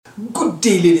Good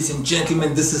day, ladies and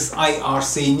gentlemen. This is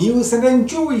IRC News and I'm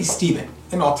Joey Stephen,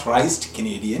 an authorized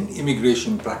Canadian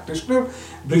immigration practitioner,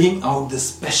 bringing out this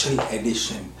special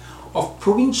edition of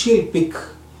Provincial Pick,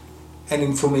 an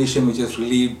information which is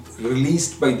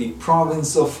released by the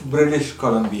province of British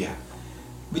Columbia,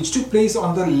 which took place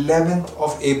on the 11th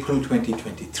of April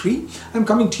 2023. I'm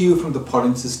coming to you from the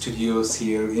Polinsys Studios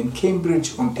here in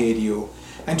Cambridge, Ontario,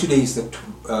 and today is the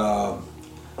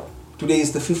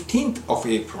 15th of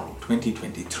April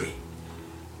 2023.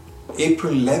 On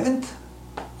April 11th,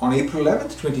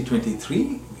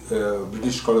 2023,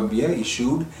 British Columbia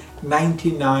issued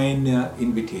 99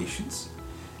 invitations.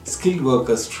 Skilled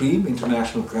worker stream,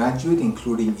 international graduate,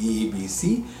 including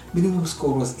EABC, minimum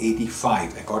score was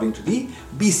 85 according to the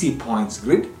BC points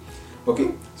grid.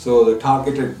 Okay, so the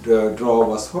targeted draw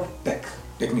was for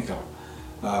technical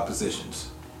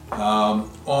positions.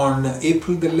 On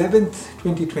April the 11th,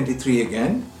 2023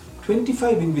 again,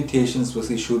 25 invitations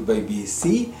was issued by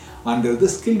BC under the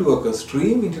skilled worker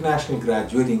stream, international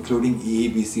graduate, including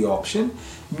EABC option.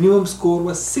 Minimum score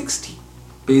was 60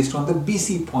 based on the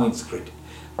BC points grid.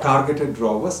 Targeted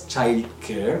draw was child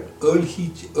care,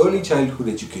 early childhood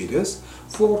educators.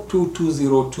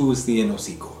 42202 is the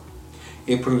NOC code.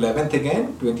 April 11th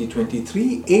again,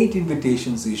 2023, 8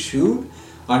 invitations issued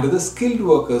under the skilled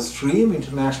worker stream,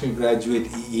 international graduate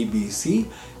EABC.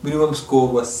 Minimum score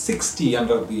was 60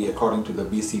 according to the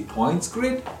BC points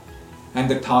grid, and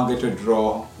the targeted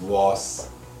draw was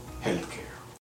healthcare.